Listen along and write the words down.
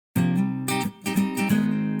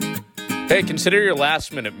Hey, consider your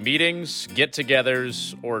last-minute meetings,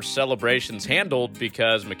 get-togethers, or celebrations handled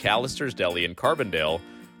because McAllister's Deli in Carbondale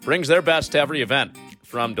brings their best to every event.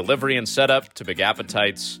 From delivery and setup to big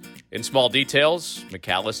appetites in small details,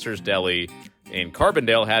 McAllister's Deli in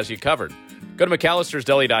Carbondale has you covered. Go to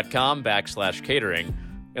McAllistersDeli.com/catering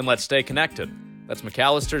and let's stay connected. That's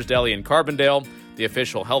McAllister's Deli in Carbondale, the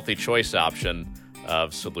official healthy choice option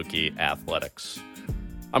of Saluki Athletics.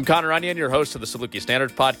 I'm Connor Onion, your host of the Saluki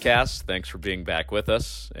Standards Podcast. Thanks for being back with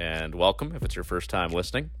us, and welcome if it's your first time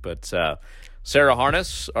listening. But Sarah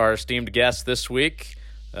Harness, our esteemed guest this week,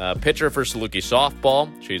 pitcher for Saluki softball.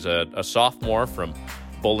 She's a sophomore from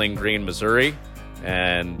Bowling Green, Missouri.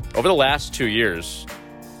 And over the last 2 years,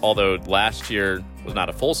 although last year was not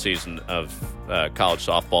a full season of college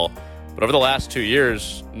softball, but over the last 2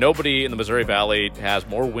 years, nobody in the Missouri Valley has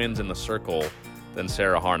more wins in the circle than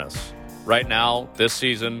Sarah Harness. Right now, this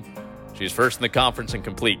season, she's first in the conference in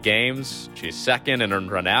complete games, she's second in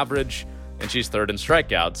earned run average, and she's third in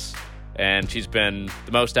strikeouts. And she's been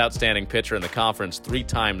the most outstanding pitcher in the conference 3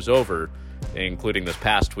 times over, including this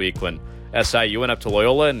past week when SIU went up to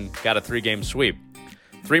Loyola and got a 3-game sweep.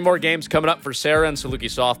 3 more games coming up for Sarah and Saluki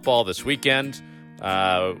softball this weekend.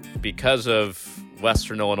 Because of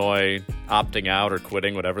Western Illinois opting out or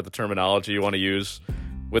quitting, whatever the terminology you want to use,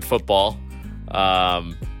 with football,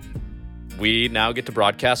 we now get to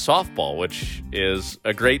broadcast softball, which is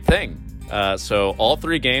a great thing. So all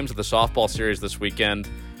 3 games of the softball series this weekend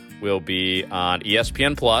will be on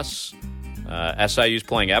ESPN+. SIU's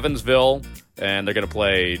playing Evansville, and they're going to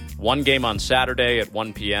play 1 game on Saturday at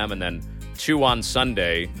 1 p.m. and then 2 on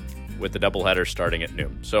Sunday with the doubleheader starting at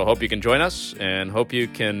noon. So hope you can join us, and hope you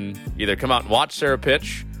can either come out and watch Sarah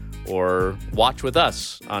pitch or watch with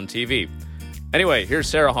us on TV. Anyway, here's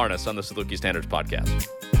Sarah Harness on the Saluki Standards Podcast.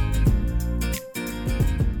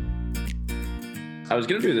 I was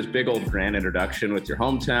going to do this big old grand introduction with your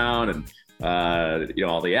hometown and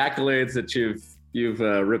all the accolades that you've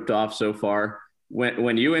ripped off so far.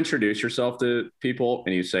 When you introduce yourself to people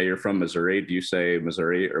and you say you're from Missouri, do you say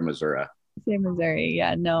Missouri or Missouri? Say Missouri.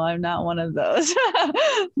 Yeah, no, I'm not one of those.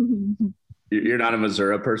 You're not a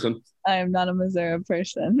Missouri person? I am not a Missouri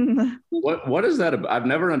person. What is that about? I've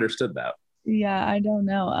never understood that. Yeah, I don't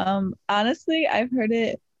know. Honestly, I've heard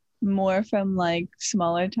it more from like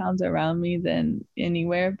smaller towns around me than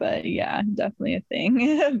anywhere, but yeah, definitely a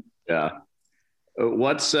thing. Yeah.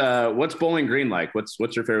 What's Bowling Green like? What's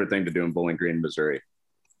your favorite thing to do in Bowling Green, Missouri?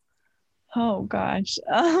 Oh gosh.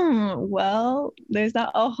 Well, there's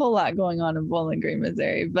not a whole lot going on in Bowling Green,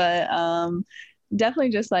 Missouri, but definitely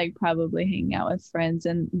just like probably hanging out with friends,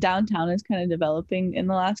 and downtown is kind of developing in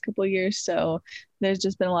the last couple of years. So there's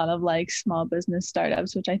just been a lot of like small business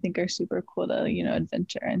startups, which I think are super cool to,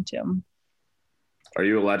 adventure into. Are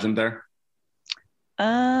you a legend there?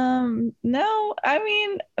 No, I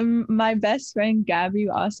mean, my best friend Gabby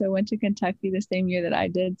also went to Kentucky the same year that I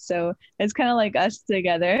did. So it's kind of like us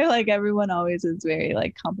together. Like everyone always is very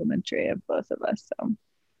like complimentary of both of us. So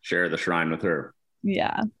share the shrine with her.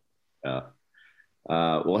 Yeah. Yeah.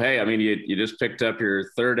 Well, hey, I mean, you just picked up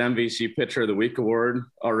your 3rd MVC Pitcher of the Week award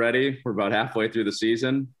already. We're about halfway through the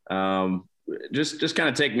season. Just kind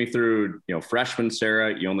of take me through, freshman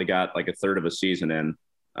Sarah, you only got like a third of a season in,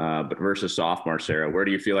 but versus sophomore Sarah, where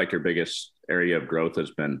do you feel like your biggest area of growth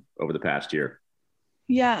has been over the past year?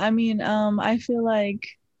 Yeah, I mean, I feel like,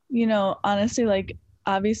 honestly, like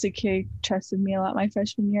obviously Carrie trusted me a lot my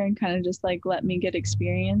freshman year and kind of just like let me get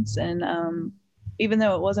experience. And even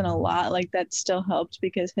though it wasn't a lot, like that still helped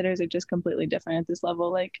because hitters are just completely different at this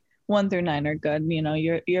level. Like 1 through 9 are good.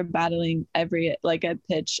 You're battling every like a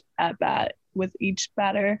pitch at bat with each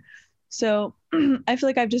batter. So I feel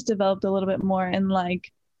like I've just developed a little bit more in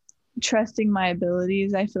like trusting my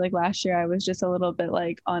abilities. I feel like last year I was just a little bit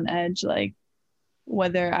like on edge, like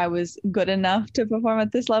whether I was good enough to perform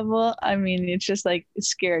at this level. I mean, it's just like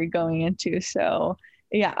scary going into. So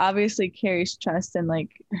yeah, obviously Carrie's trust and like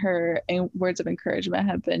her words of encouragement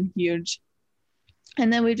have been huge.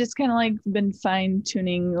 And then we've just kind of like been fine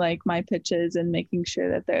tuning like my pitches and making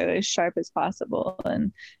sure that they're as sharp as possible,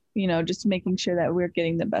 and just making sure that we're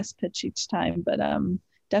getting the best pitch each time. But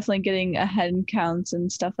definitely getting ahead in counts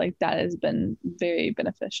and stuff like that has been very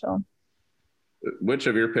beneficial. Which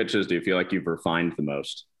of your pitches do you feel like you've refined the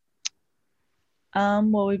most?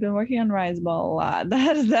 Well, we've been working on rise ball a lot.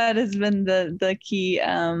 That has been the key.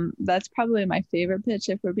 That's probably my favorite pitch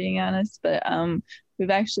if we're being honest, but we've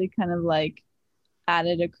actually kind of like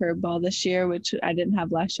added a curveball this year, which I didn't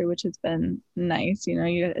have last year, which has been nice.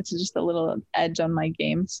 It's just a little edge on my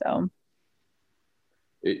game. So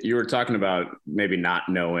you were talking about maybe not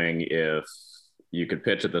knowing if you could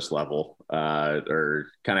pitch at this level, or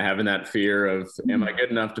kind of having that fear of, am I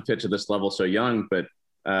good enough to pitch at this level so young? But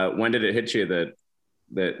when did it hit you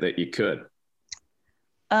that you could?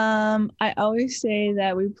 I always say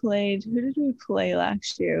that we played, who did we play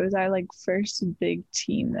last year? It was our like first big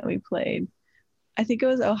team that we played. I think it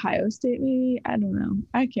was Ohio State, maybe. I don't know.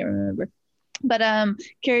 I can't remember. But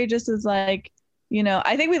Carrie just was like,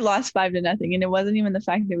 I think we lost 5-0, and it wasn't even the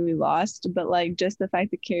fact that we lost, but like just the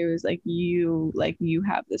fact that Carrie was like, you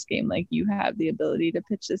have this game, like you have the ability to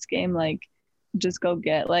pitch this game, like just go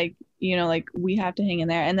get, like, like we have to hang in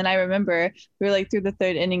there. And then I remember we were like through the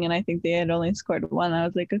third inning, and I think they had only scored one. I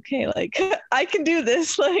was like, okay, like I can do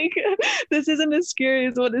this. Like this isn't as scary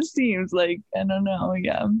as what it seems. Like, I don't know.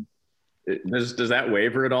 Yeah. Does that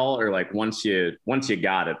waver at all, or like once you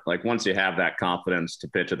got it, like once you have that confidence to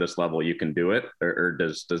pitch at this level, you can do it, or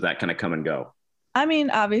does that kind of come and go? I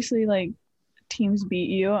mean, obviously, like teams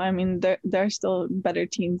beat you. I mean, there are still better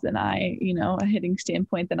teams than I, a hitting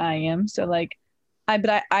standpoint than I am. So like, I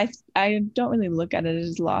don't really look at it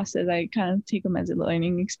as losses. I kind of take them as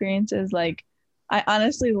learning experiences. Like, I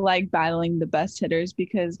honestly like battling the best hitters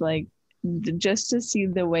because like, just to see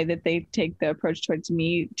the way that they take the approach towards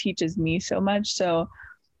me teaches me so much. So,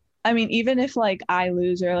 I mean, even if like I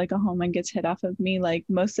lose or like a home run gets hit off of me, like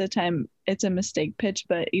most of the time it's a mistake pitch,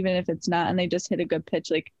 but even if it's not and they just hit a good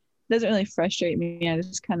pitch, like it doesn't really frustrate me. I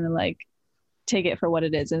just kind of like take it for what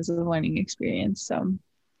it is as a learning experience. So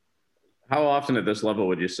how often at this level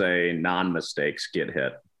would you say non-mistakes get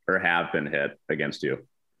hit or have been hit against you?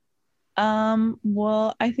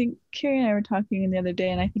 Well, I think Carrie and I were talking the other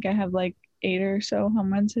day, and I think I have like 8 or so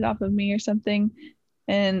home runs hit off of me or something.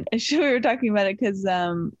 And we were talking about it because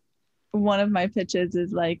one of my pitches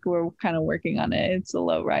is like we're kind of working on it. It's a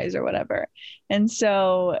low rise or whatever. And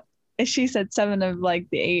so she said 7 of like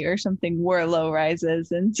the 8 or something were low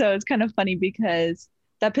rises. And so it's kind of funny because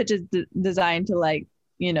that pitch is designed to like,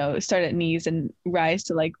 start at knees and rise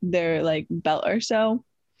to like their like belt or so.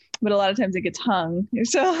 But a lot of times it gets hung.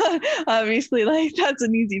 So obviously like that's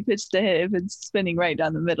an easy pitch to hit if it's spinning right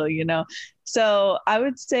down the middle, So I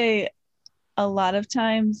would say a lot of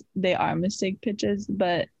times they are mistake pitches,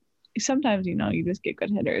 but sometimes, you just get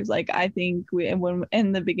good hitters. Like I think when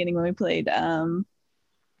in the beginning when we played, who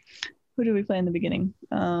did we play in the beginning?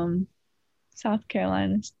 South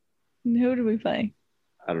Carolina. Who did we play?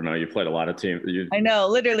 I don't know. You played a lot of teams. I know,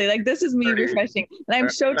 literally. Like this is me refreshing, and I'm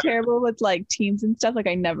so terrible with like teams and stuff. Like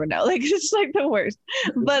I never know. Like it's like the worst.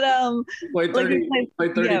 But played 30,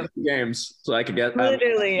 played 30 games, so I could get.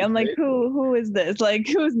 Literally, I'm like, who is this? Like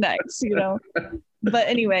who's next? But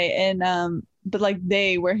anyway, and but like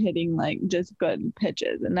they were hitting like just good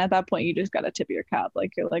pitches, and at that point, you just got to tip your cap.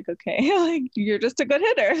 Like you're like, okay, like you're just a good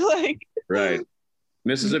hitter. Like right.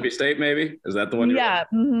 Mississippi State, maybe? Is that the one? Yeah,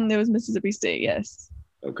 it was Mississippi State. Yes.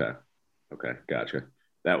 Okay. Gotcha.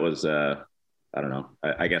 That was, I don't know.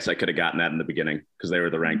 I guess I could have gotten that in the beginning because they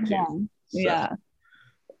were the ranked team. Yeah.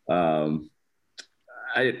 So,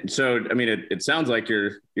 I mean, it sounds like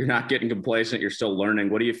you're not getting complacent. You're still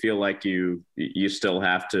learning. What do you feel like you still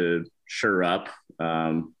have to shore up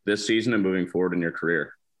this season and moving forward in your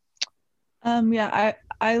career? Yeah,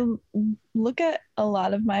 I look at a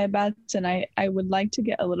lot of my at-bats and I would like to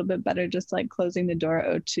get a little bit better, just like closing the door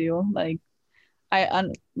at 0-2. Like,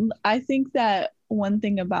 I think that one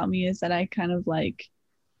thing about me is that I kind of like,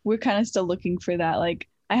 we're kind of still looking for that. Like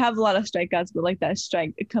I have a lot of strikeouts, but like that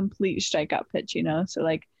complete strikeout pitch, so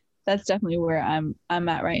like, that's definitely where I'm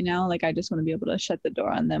at right now. Like, I just want to be able to shut the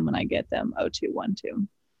door on them when I get them 0-2, 1-2.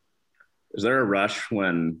 Is there a rush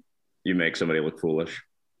when you make somebody look foolish?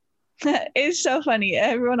 It's so funny.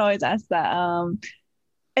 Everyone always asks that.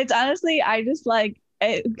 It's honestly, I just like,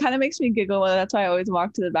 it kind of makes me giggle. That's why I always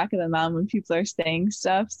walk to the back of the mound when people are saying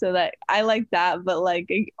stuff. So that I like that, but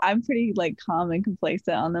like I'm pretty like calm and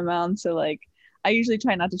complacent on the mound. So like I usually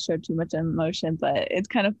try not to show too much emotion, but it's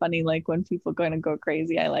kind of funny. Like when people are going to go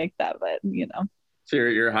crazy, I like that, but So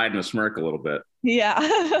you're hiding a smirk a little bit.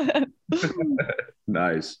 Yeah.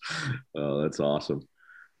 Nice. Oh, that's awesome.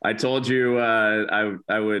 I told you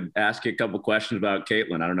I would ask you a couple questions about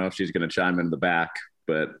Caitlin. I don't know if she's going to chime in the back.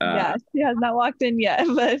 But yeah, she has not walked in yet.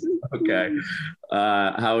 But okay,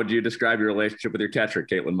 how would you describe your relationship with your catcher,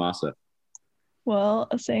 Caitlin Massa? Well,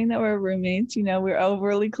 saying that we're roommates, we're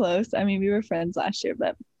overly close. I mean, we were friends last year,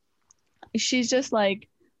 but she's just like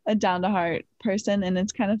a down-to-heart person, and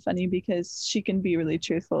it's kind of funny because she can be really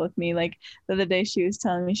truthful with me. Like the other day, she was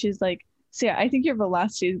telling me, she's like, "Sarah, I think your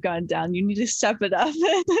velocity has gone down. You need to step it up."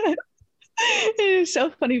 It is so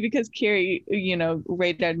funny because Carrie,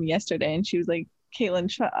 rated me yesterday, and she was like, Caitlin,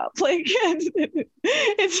 shut up. Like,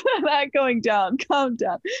 it's not going down. Calm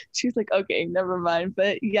down. She's like, okay, never mind.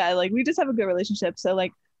 But yeah, like, we just have a good relationship. So,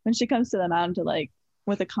 like, when she comes to the mountain to, like,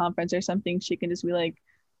 with a conference or something, she can just be like,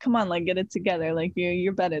 come on, like, get it together. Like,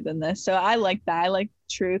 you're better than this. So I like that. I like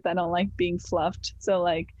truth. I don't like being fluffed. So,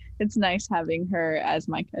 like, it's nice having her as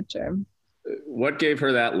my catcher. What gave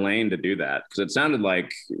her that lane to do that? Because it sounded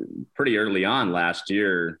like pretty early on last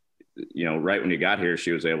year, right when you got here,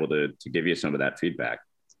 she was able to give you some of that feedback.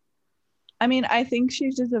 I mean, I think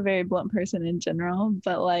she's just a very blunt person in general,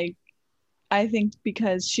 but like, I think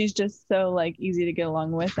because she's just so like easy to get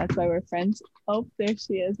along with, that's why we're friends. Oh, there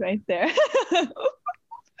she is right there.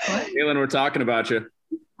 Caitlin, we're talking about you.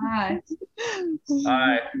 Hi.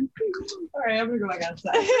 Hi. All right, I'm gonna go back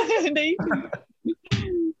outside.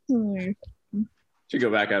 Should go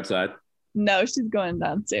back outside. No, she's going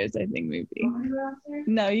downstairs, I think, maybe.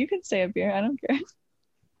 No, you can stay up here. I don't care.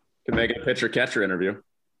 Can make a pitcher catcher interview.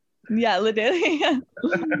 Yeah, literally.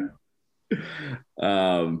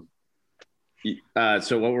 So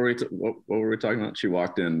what were we talking about? She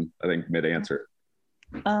walked in, I think, mid-answer.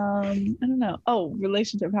 I don't know. Oh,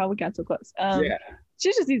 relationship, how we got so close. Yeah.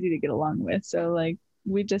 She's just easy to get along with. So like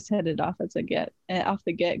we just hit it off off the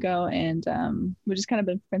get-go, and we just kind of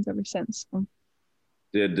been friends ever since.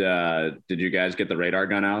 Did you guys get the radar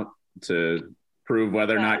gun out to prove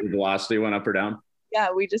whether or not your velocity went up or down? Yeah,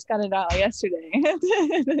 we just got it out yesterday.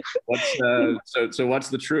 So what's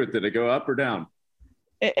the truth? Did it go up or down?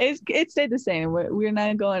 It stayed the same. We're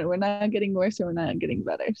not getting worse, or we're not getting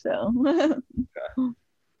better. So okay.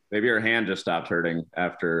 Maybe your hand just stopped hurting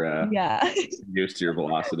after used to your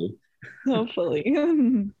velocity. Hopefully.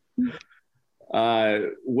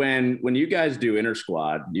 When you guys do inter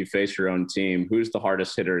squad, you face your own team. Who's the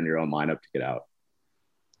hardest hitter in your own lineup to get out?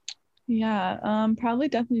 Yeah, probably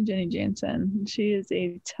definitely Jenny Jansen. She is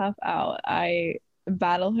a tough out. I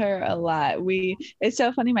battle her a lot. It's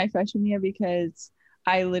so funny my freshman year because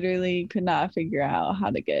I literally could not figure out how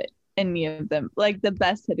to get any of them, like the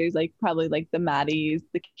best hitters, like probably like the Maddies,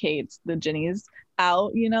 the Kates, the Jennies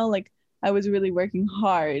out, like I was really working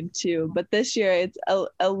hard too. But this year it's a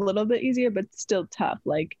little bit easier, but still tough.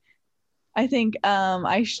 Like I think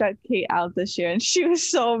I shut Kate out this year and she was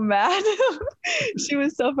so mad. She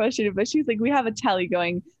was so frustrated, but she was like, we have a tally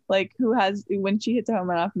going, like when she hits a home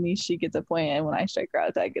run off of me, she gets a point, and when I strike her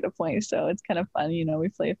out, I get a point. So it's kind of fun, we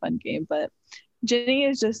play a fun game. But Jenny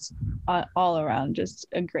is just all around just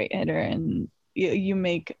a great hitter, and you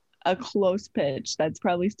make a close pitch that's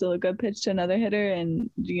probably still a good pitch to another hitter, and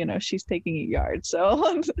she's taking it yards.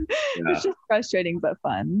 So it's just frustrating but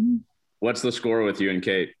fun. What's the score with you and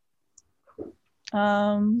Kate?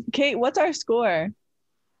 Kate, what's our score?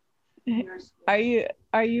 Are you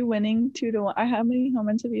winning 2-1? How many home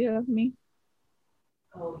runs have you had me?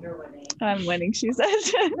 Oh, you're winning. I'm winning, she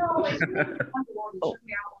says. No, oh.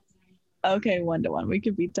 Okay, 1-1. We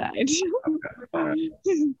could be tied. Okay. All right.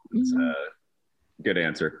 That's a good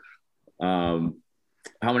answer. How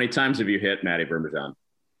many times have you hit Maddie Bermajan?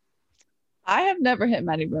 I have never hit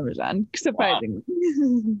Maddie Bermajan, surprisingly.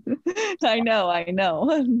 Wow. I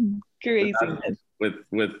know. Craziness.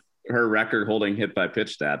 With her record holding hit by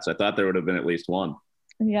pitch stats, I thought there would have been at least one.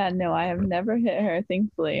 Yeah, no, I have never hit her.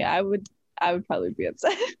 Thankfully, I would probably be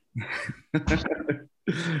upset.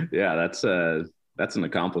 Yeah, that's an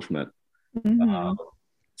accomplishment. Mm-hmm.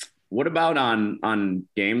 What about on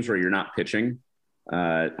games where you're not pitching?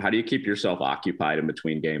 How do you keep yourself occupied in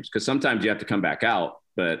between games? Because sometimes you have to come back out,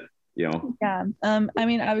 but Yeah. I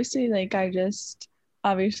mean, obviously, like I just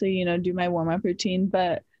do my warm up routine,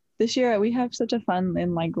 but this year we have such a fun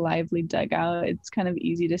and like lively dugout. It's kind of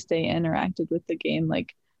easy to stay interacted with the game,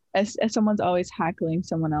 like as someone's always hackling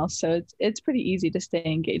someone else, so it's pretty easy to stay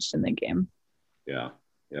engaged in the game. Yeah,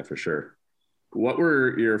 for sure. What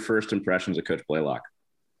were your first impressions of Coach Blaylock?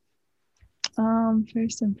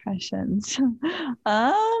 First impressions.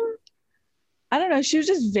 I don't know. She was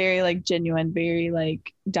just very like genuine, very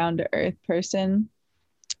like down to earth person.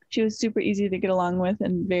 She was super easy to get along with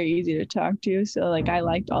and very easy to talk to. So like I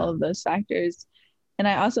liked all of those factors. And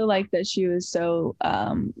I also liked that she was so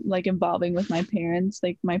like involving with my parents.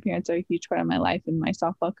 Like my parents are a huge part of my life and my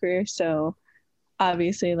softball career. So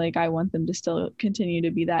obviously like I want them to still continue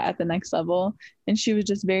to be that at the next level. And she was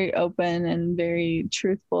just very open and very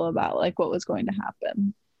truthful about like what was going to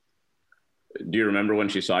happen. Do you remember when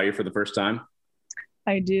she saw you for the first time?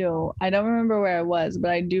 I do. I don't remember where I was, but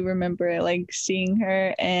I do remember like seeing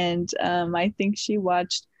her, and I think she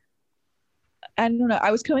watched, I don't know, I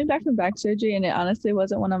was coming back from back surgery, and it honestly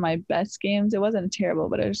wasn't one of my best games. It wasn't terrible,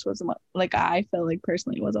 but it just wasn't like, I felt like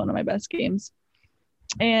personally it wasn't one of my best games.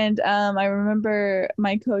 And I remember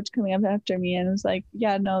my coach coming up after me and was like,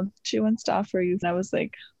 yeah, no, she wants to offer you. And I was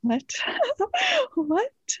like, what?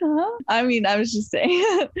 What? Huh? I mean, I was just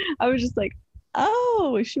saying, I was just like,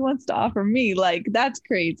 oh, she wants to offer me. Like, that's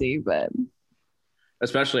crazy. But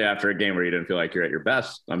Especially after a game where you didn't feel like you're at your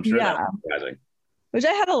best. I'm sure yeah, that's surprising. which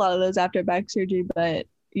I had a lot of those after back surgery. But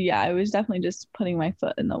yeah, I was definitely just putting my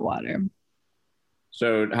foot in the water.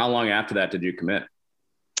 So how long after that did you commit?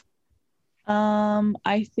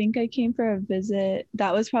 I think I came for a visit.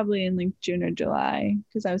 That was probably in like June or July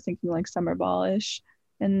because I was thinking like summer ballish.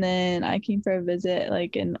 And then I came for a visit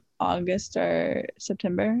like in August or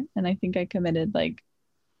September. And I think I committed like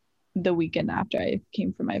the weekend after I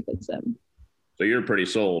came for my visit. So you were pretty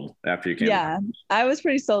sold after you came. Yeah, I was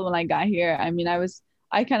pretty sold when I got here. I mean, I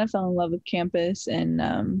kind of fell in love with campus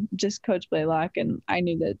and just Coach Blaylock. And I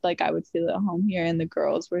knew that like I would feel at home here and the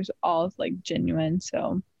girls were all like genuine.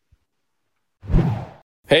 So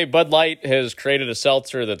Hey, Bud Light has created a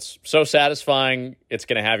seltzer that's so satisfying, it's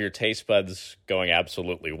going to have your taste buds going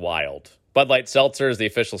absolutely wild. Bud Light Seltzer is the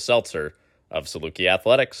official seltzer of Saluki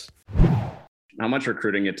Athletics. How much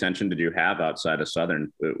recruiting attention did you have outside of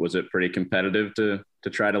Southern? Was it pretty competitive to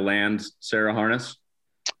try to land Sarah Harness?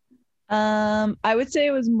 I would say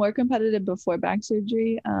it was more competitive before back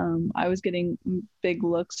surgery. I was getting big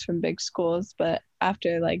looks from big schools, but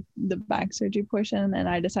after like the back surgery portion, and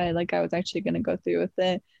I decided like I was actually going to go through with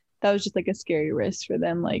it, that was just like a scary risk for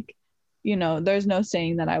them. Like, you know, there's no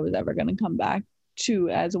saying that I was ever going to come back to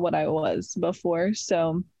as what I was before.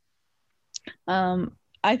 So,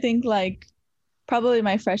 I think like probably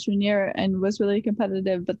my freshman year and was really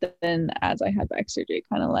competitive, but then as I had back surgery,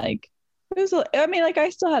 kind of like it was, I mean, like I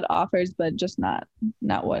still had offers, but just not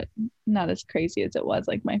as crazy as it was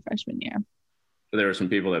like my freshman year. So there were some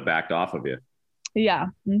people that backed off of you. Yeah,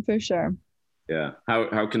 for sure. Yeah.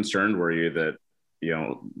 How concerned were you that, you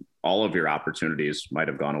know, all of your opportunities might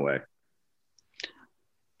have gone away?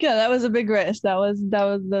 Yeah, that was a big risk. That was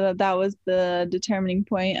the determining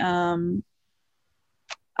point.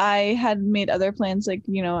 I had made other plans, like,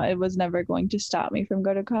 you know, it was never going to stop me from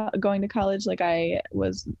going to college. Like I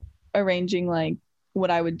was arranging like what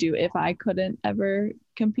I would do if I couldn't ever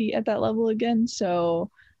compete at that level again. So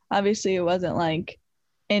obviously it wasn't like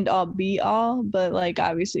end all be all, but like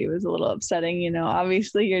obviously it was a little upsetting, you know.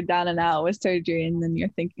 Obviously you're down and out with surgery and then you're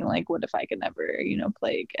thinking like, what if I could never, you know,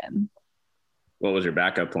 play again? What was your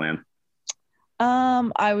backup plan?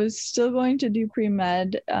 I was still going to do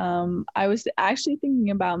pre-med. I was actually thinking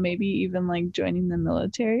about maybe even like joining the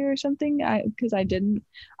military or something. I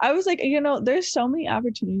was like, you know, there's so many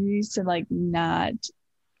opportunities to like not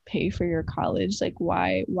pay for your college. Like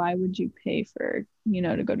why would you pay for, you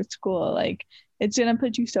know, to go to school? Like it's gonna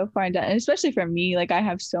put you so far down. And especially for me, like I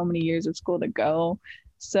have so many years of school to go.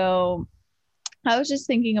 So I was just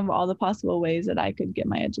thinking of all the possible ways that I could get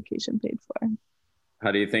my education paid for.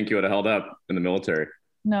 How do you think you would have held up in the military?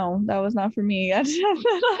 No, that was not for me. I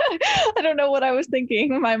don't know what I was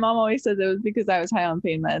thinking. My mom always says it was because I was high on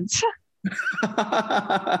pain meds.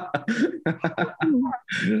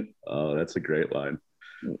 Oh, that's a great line.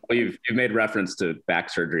 Well, you've made reference to back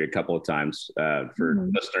surgery a couple of times. For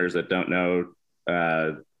listeners that don't know,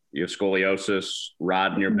 you have scoliosis,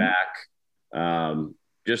 rod in your back.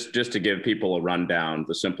 Just to give people a rundown,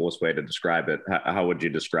 the simplest way to describe it, how would you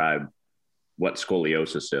describe what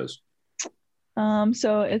scoliosis is?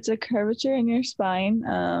 So it's a curvature in your spine.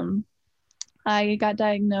 I got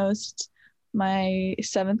diagnosed my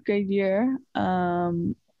 7th grade year.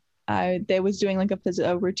 They was doing like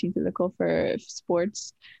a routine physical for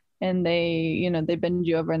sports, and they bend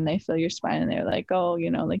you over and they feel your spine and they're like, oh,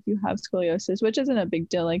 you know, like you have scoliosis, which isn't a big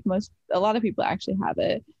deal. Like a lot of people actually have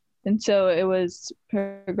it. And so it was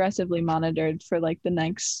progressively monitored for like the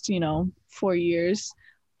next, you know, 4 years.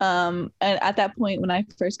 And at that point, when I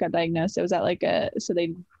first got diagnosed, it was at like so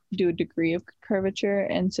they do a degree of curvature.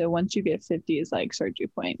 And so once you get 50 is like surgery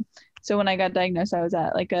point. So when I got diagnosed, I was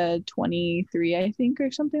at like a 23, I think, or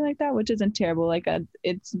something like that, which isn't terrible. Like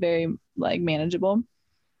it's very like manageable.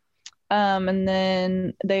 And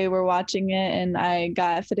then they were watching it and I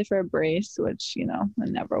got fitted for a brace, which, you know, I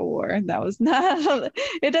never wore. That was not,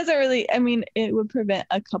 it doesn't really, I mean, it would prevent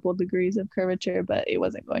a couple degrees of curvature, but it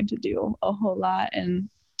wasn't going to do a whole lot. And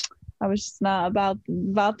I was just not about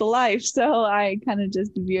the life. So I kind of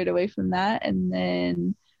just veered away from that. And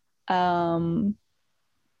then I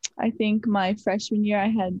think my freshman year I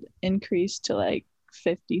had increased to like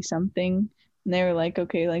 50 something. And they were like,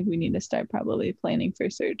 okay, like we need to start probably planning for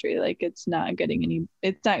surgery. Like it's not going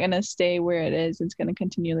to stay where it is. It's going to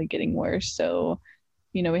continually getting worse. So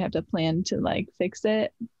we have to plan to like fix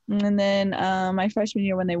it. And then my freshman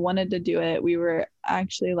year when they wanted to do it, we were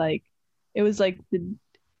actually like, it was like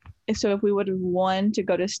so if we would have won to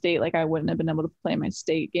go to state, like I wouldn't have been able to play my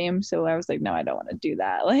state game. So I was like, no, I don't want to do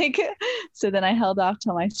that. Like, so then I held off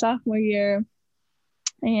till my sophomore year.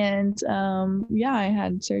 And I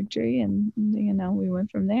had surgery and, we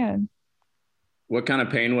went from there. What kind of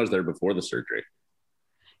pain was there before the surgery?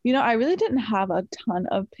 I really didn't have a ton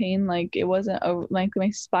of pain. Like it wasn't like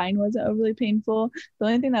my spine wasn't overly painful. The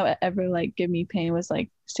only thing that would ever like give me pain was like,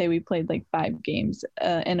 say we played like 5 games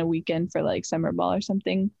in a weekend for like summer ball or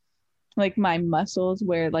something. Like my muscles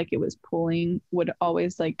where like it was pulling would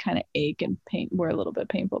always like kind of ache and pain were a little bit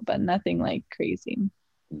painful, but nothing like crazy.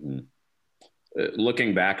 Mm-hmm.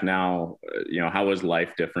 Looking back now, how was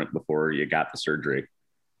life different before you got the surgery?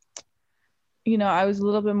 I was a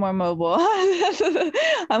little bit more mobile.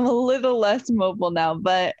 I'm a little less mobile now,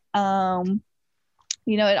 but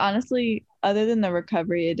it honestly, other than the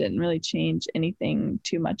recovery, it didn't really change anything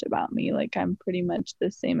too much about me. Like I'm pretty much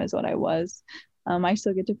the same as what I was. I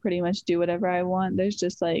still get to pretty much do whatever I want. There's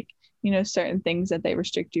just like, certain things that they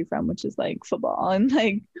restrict you from, which is like football and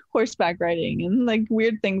like horseback riding and like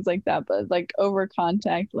weird things like that. But like over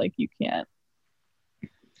contact, like you can't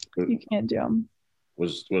do them.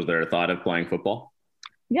 Was there a thought of playing football?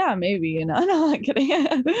 Yeah, maybe, no, I'm not kidding.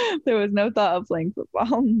 There was no thought of playing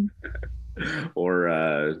football.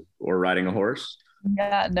 or riding a horse?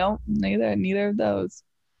 Yeah, no, neither of those.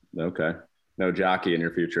 Okay. No jockey in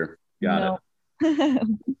your future. Got it.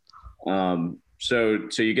 So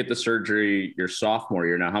you get the surgery your sophomore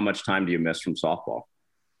year. Now, how much time do you miss from softball?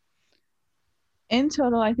 In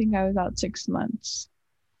total, I think I was out 6 months.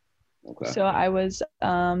 Okay. So I was,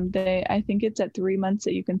 I think it's at 3 months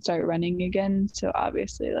that you can start running again. So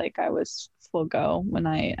obviously like I was full go when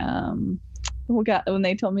when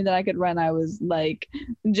they told me that I could run, I was like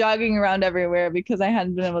jogging around everywhere because I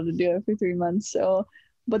hadn't been able to do it for 3 months. So,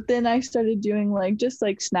 but then I started doing like, just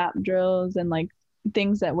like snap drills and like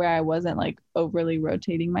things that where I wasn't like overly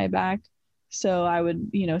rotating my back. So I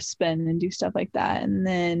would, spin and do stuff like that. And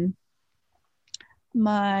then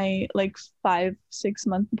my like 5-6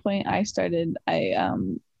 month point, I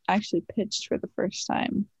actually pitched for the first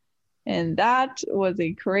time, and that was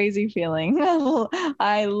a crazy feeling.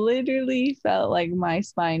 I literally felt like my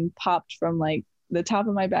spine popped from like the top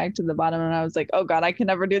of my back to the bottom, and I was like, oh god, I can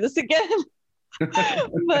never do this again.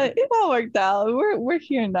 But it all worked out. We're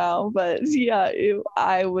here now. But yeah,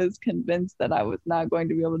 I was convinced that I was not going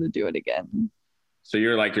to be able to do it again. So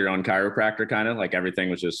you're like your own chiropractor, kind of like everything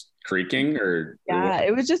was just creaking, or yeah,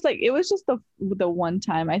 it was just the one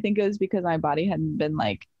time. I think it was because my body hadn't been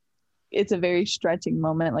like, it's a very stretching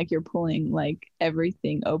moment. Like you're pulling like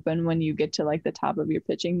everything open when you get to like the top of your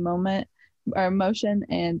pitching moment or motion.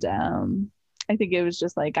 And I think it was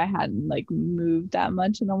just like I hadn't like moved that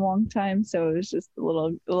much in a long time, so it was just a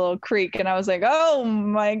little creak, and I was like, oh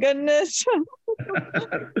my goodness.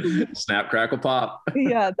 Snap, crackle, pop.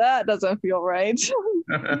 Yeah, that doesn't feel right.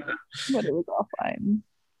 But it was all fine.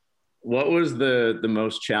 What was the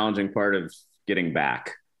most challenging part of getting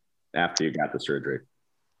back after you got the surgery?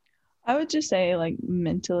 I would just say like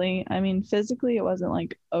mentally. I mean, physically it wasn't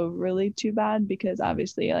like overly too bad because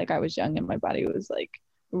obviously like I was young and my body was like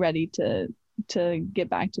ready to get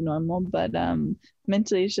back to normal, but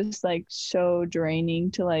mentally it's just like so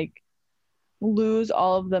draining to like lose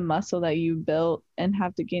all of the muscle that you built and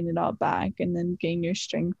have to gain it all back and then gain your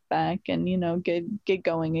strength back and get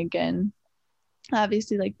going again.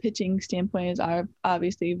 Obviously like pitching standpoint is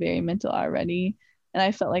obviously very mental already, and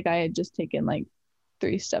I felt like I had just taken like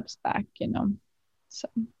 3 steps back, so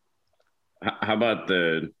how about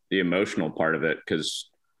the emotional part of it? Because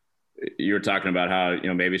you were talking about how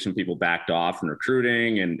maybe some people backed off in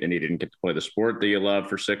recruiting and you didn't get to play the sport that you love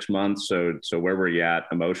for 6 months. So where were you at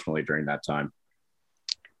emotionally during that time?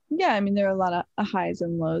 Yeah, I mean there are a lot of highs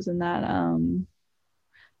and lows in that.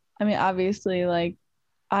 I mean obviously like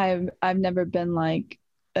I've never been like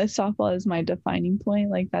softball is my defining point.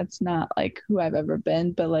 Like that's not like who I've ever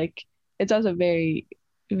been, but like it's also very,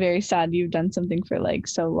 very sad you've done something for like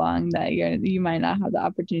so long that you might not have the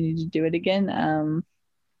opportunity to do it again.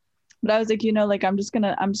 But I was like, like I'm just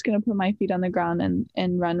gonna put my feet on the ground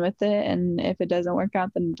and run with it. And if it doesn't work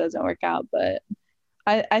out, then it doesn't work out. But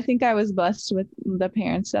I think I was blessed with the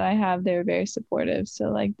parents that I have. They were very supportive. So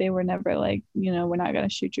like they were never like, we're not gonna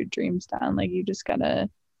shoot your dreams down. Like you just gotta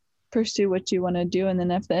pursue what you want to do. And then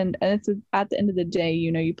at the end of the day,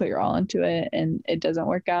 you put your all into it and it doesn't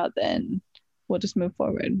work out, then we'll just move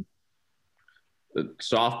forward. The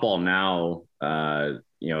softball now,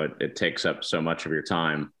 it takes up so much of your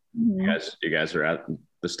time. Mm-hmm. You guys are at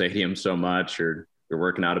the stadium so much, or you're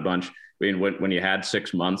working out a bunch. I mean, when you had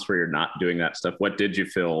 6 months where you're not doing that stuff, what did you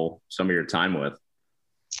fill some of your time with?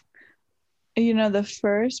 The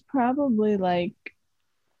first probably like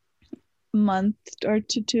month or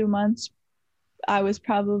 2 months, I was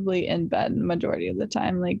probably in bed majority of the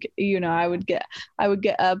time. Like, I would get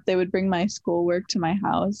up, they would bring my schoolwork to my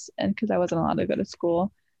house, and because I wasn't allowed to go to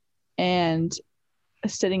school, and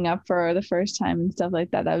sitting up for the first time and stuff like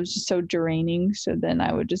that was just so draining. So then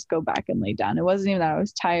I would just go back and lay down. It wasn't even that I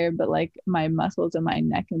was tired, but like my muscles in my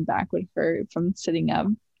neck and back would hurt from sitting up.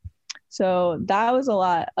 So that was a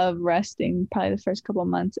lot of resting, probably the first couple of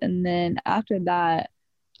months. And then after that,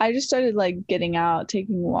 I just started like getting out,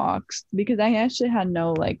 taking walks, because I actually had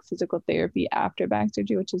no like physical therapy after back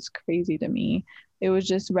surgery, which is crazy to me. It was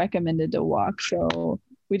just recommended to walk. So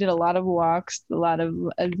we did a lot of walks, a lot of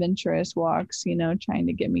adventurous walks, trying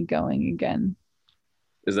to get me going again.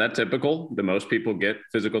 Is that typical? Do most people get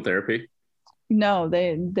physical therapy? No,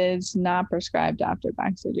 it's not prescribed after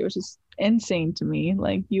back surgery, which is insane to me.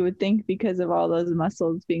 Like, you would think because of all those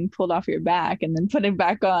muscles being pulled off your back and then putting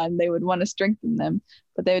back on, they would want to strengthen them,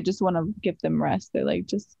 but they would just want to give them rest. They're like,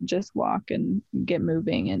 just walk and get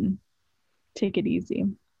moving and take it easy.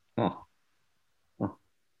 Oh.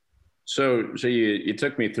 So you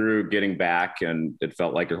took me through getting back, and it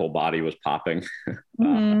felt like your whole body was popping.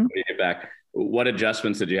 When you get back, what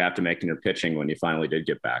adjustments did you have to make in your pitching when you finally did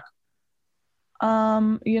get back?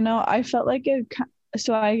 I felt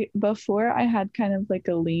like before I had kind of like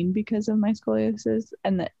a lean because of my scoliosis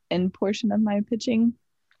and the end portion of my pitching.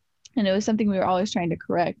 And it was something we were always trying to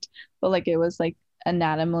correct, but like, it was like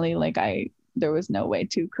anatomically, like there was no way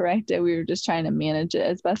to correct it. We were just trying to manage it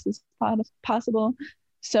as best as possible.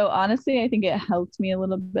 So honestly, I think it helped me a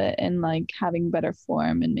little bit in like having better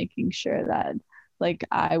form and making sure that like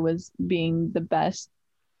I was being the best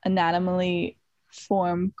anatomically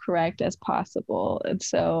form correct as possible. And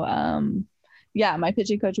so my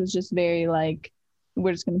pitching coach was just very like,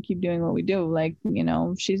 we're just going to keep doing what we do. Like,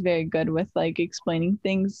 she's very good with like explaining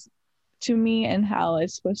things to me and how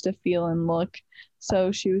it's supposed to feel and look.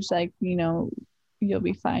 So she was like, you'll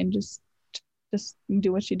be fine. Just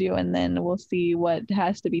do what you do, and then we'll see what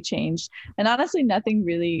has to be changed. And honestly, nothing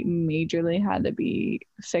really majorly had to be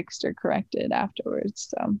fixed or corrected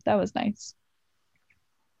afterwards. So that was nice.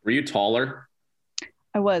 Were you taller?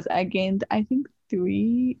 I gained, I think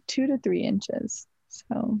 2 to 3 inches.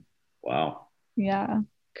 So wow. Yeah,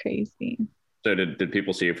 crazy. So did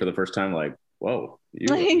people see you for the first time like, whoa?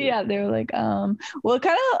 Yeah, they were like, well,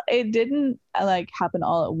 it didn't like happen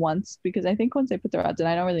all at once, because I think once they put the rods in,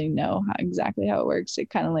 I don't really know exactly how it works. It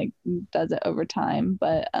kind of like does it over time,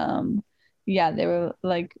 but yeah, they were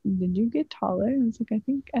like, did you get taller? I was like,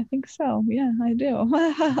 I think so. Yeah, I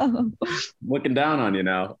do. Looking down on you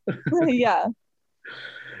now. Yeah.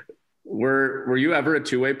 Were you ever a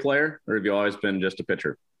two-way player, or have you always been just a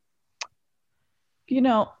pitcher?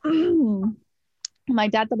 My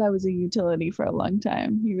dad thought I was a utility for a long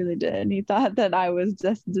time. He really did. He thought that I was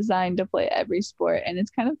just designed to play every sport. And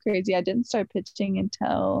it's kind of crazy. I didn't start pitching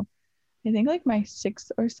until I think like my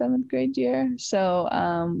 6th or 7th grade year. So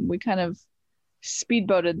we kind of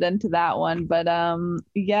speedboated into that one. But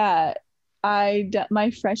yeah,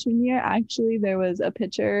 my freshman year, actually, there was a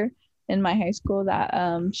pitcher in my high school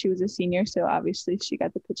that she was a senior. So obviously she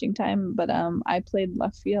got the pitching time. But I played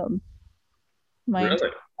left field my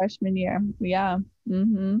freshman year. Yeah.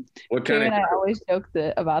 Mm-hmm. What kind of? I always joke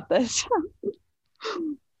about this.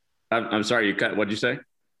 I'm sorry. What'd you say?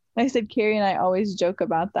 I said Carrie and I always joke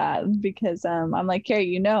about that, because I'm like,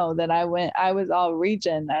 Carrie, that I was all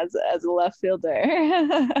region as a left fielder.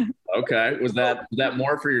 Okay. Was that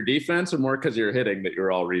more for your defense or more because you're hitting that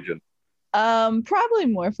you're all region? Probably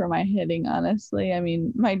more for my hitting, honestly. I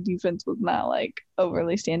mean, my defense was not like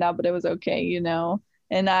overly stand out, but it was okay,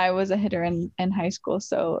 And I was a hitter in high school,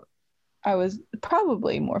 so I was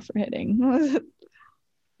probably more for hitting.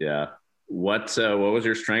 Yeah. What was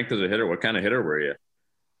your strength as a hitter? What kind of hitter were you?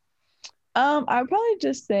 I would probably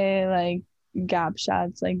just say like gap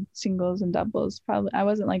shots, like singles and doubles. Probably I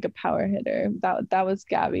wasn't like a power hitter. That was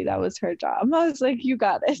Gabby. That was her job. I was like, you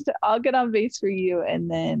got it. I'll get on base for you,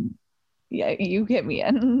 and then yeah, you hit me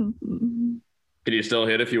in. Could you still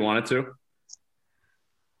hit if you wanted to?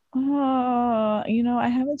 I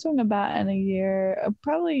haven't swung a bat in a year,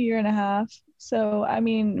 probably a year and a half. So, I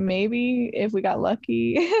mean, maybe if we got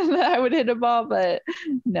lucky, I would hit a ball, but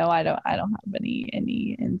no, I don't have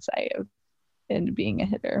any insight in being a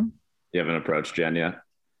hitter. You haven't approached Jen yet?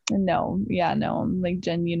 No. Yeah, no. I'm like,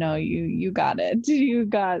 Jen, you got it. You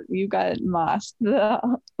got mossed the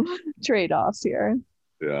trade-offs here.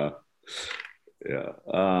 Yeah. Yeah.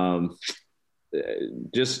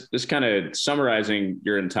 just kind of summarizing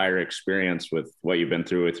your entire experience with what you've been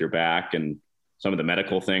through with your back and some of the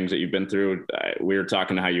medical things that you've been through. We were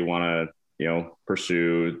talking how you want to,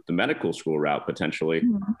 pursue the medical school route potentially.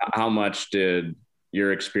 Mm-hmm. How much did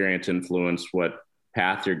your experience influence what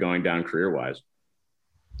path you're going down career-wise?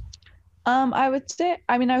 I would say,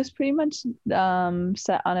 I was pretty much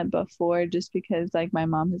set on it before, just because like my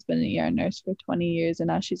mom has been an ER nurse for 20 years and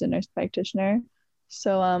now she's a nurse practitioner.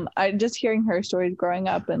 So I just hearing her stories growing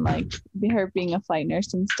up and like her being a flight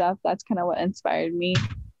nurse and stuff, that's kind of what inspired me.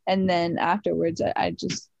 And then afterwards, I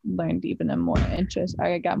just learned even more interest.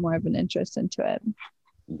 I got more of an interest into it.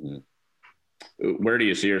 Mm-hmm. Where do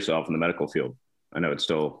you see yourself in the medical field? I know it's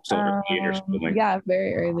still early or something. Yeah,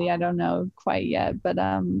 very early. I don't know quite yet, but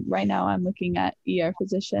right now I'm looking at ER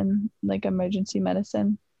physician, like emergency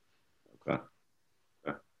medicine. Okay.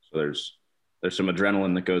 So there's some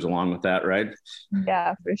adrenaline that goes along with that, right?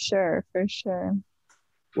 Yeah, for sure.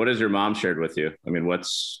 What has your mom shared with you?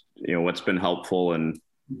 What's been helpful, and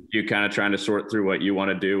you kind of trying to sort through what you want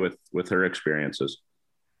to do with her experiences?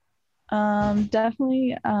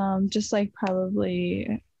 Definitely just like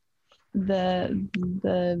probably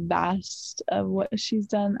the vast of what she's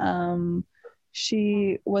done.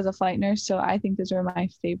 She was a flight nurse, so I think those are my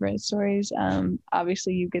favorite stories.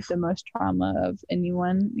 Obviously you get the most trauma of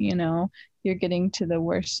anyone, you're getting to the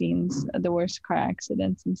worst scenes, the worst car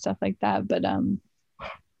accidents and stuff like that, but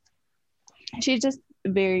she's just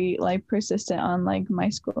very like persistent on like my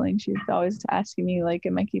schooling. She's always asking me like,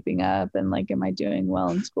 am I keeping up, and like, am I doing well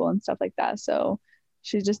in school and stuff like that. So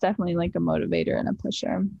she's just definitely like a motivator and a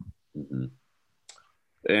pusher. Mm-hmm.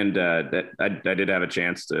 And I did have a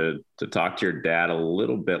chance to talk to your dad a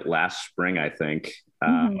little bit last spring, I think.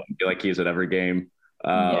 Mm-hmm. I feel like he's at every game.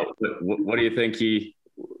 Yeah. What do you think he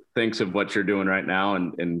thinks of what you're doing right now,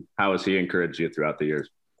 and how has he encouraged you throughout the years?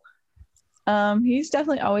 He's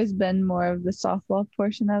definitely always been more of the softball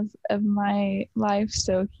portion of my life.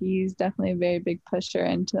 So he's definitely a very big pusher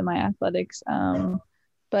into my athletics.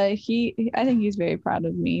 But I think he's very proud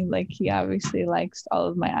of me. Like, he obviously likes all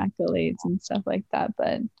of my accolades and stuff like that.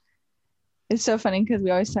 But it's so funny because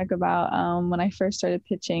we always talk about when I first started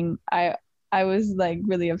pitching, I was like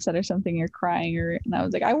really upset or something, or crying, and I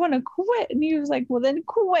was like, I want to quit. And he was like, well, then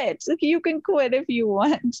quit. Like, you can quit if you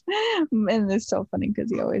want. And it's so funny because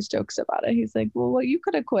he always jokes about it. He's like, well, you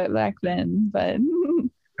could have quit back then, but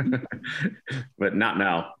but not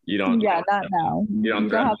now. You don't. Yeah, not now. You don't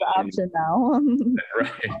have the option now.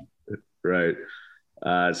 Right.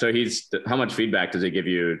 So how much feedback does he give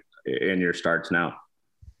you in your starts now?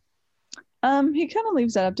 He kind of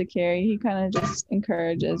leaves that up to Carrie. He kind of just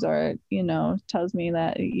encourages, or tells me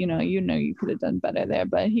that you could have done better there,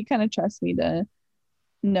 but he kind of trusts me to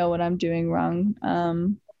know what I'm doing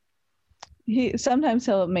wrong.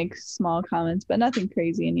 He'll make small comments, but nothing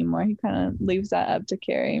crazy anymore. He kind of leaves that up to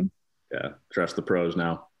Carrie. Yeah, trust the pros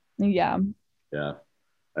now. Yeah,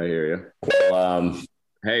 I hear you. Well,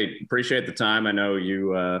 hey, appreciate the time. I know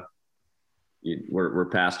we're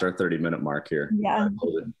past our 30-minute mark here. Yeah,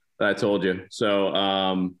 I told you. So,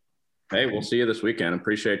 hey, we'll see you this weekend.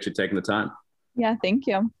 Appreciate you taking the time. Yeah, thank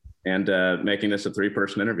you. And making this a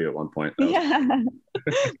 3-person interview at one point. That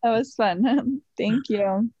was fun. Thank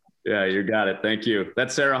you. Yeah, you got it. Thank you.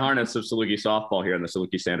 That's Sarah Harness of Saluki Softball here on the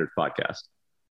Saluki Standards Podcast.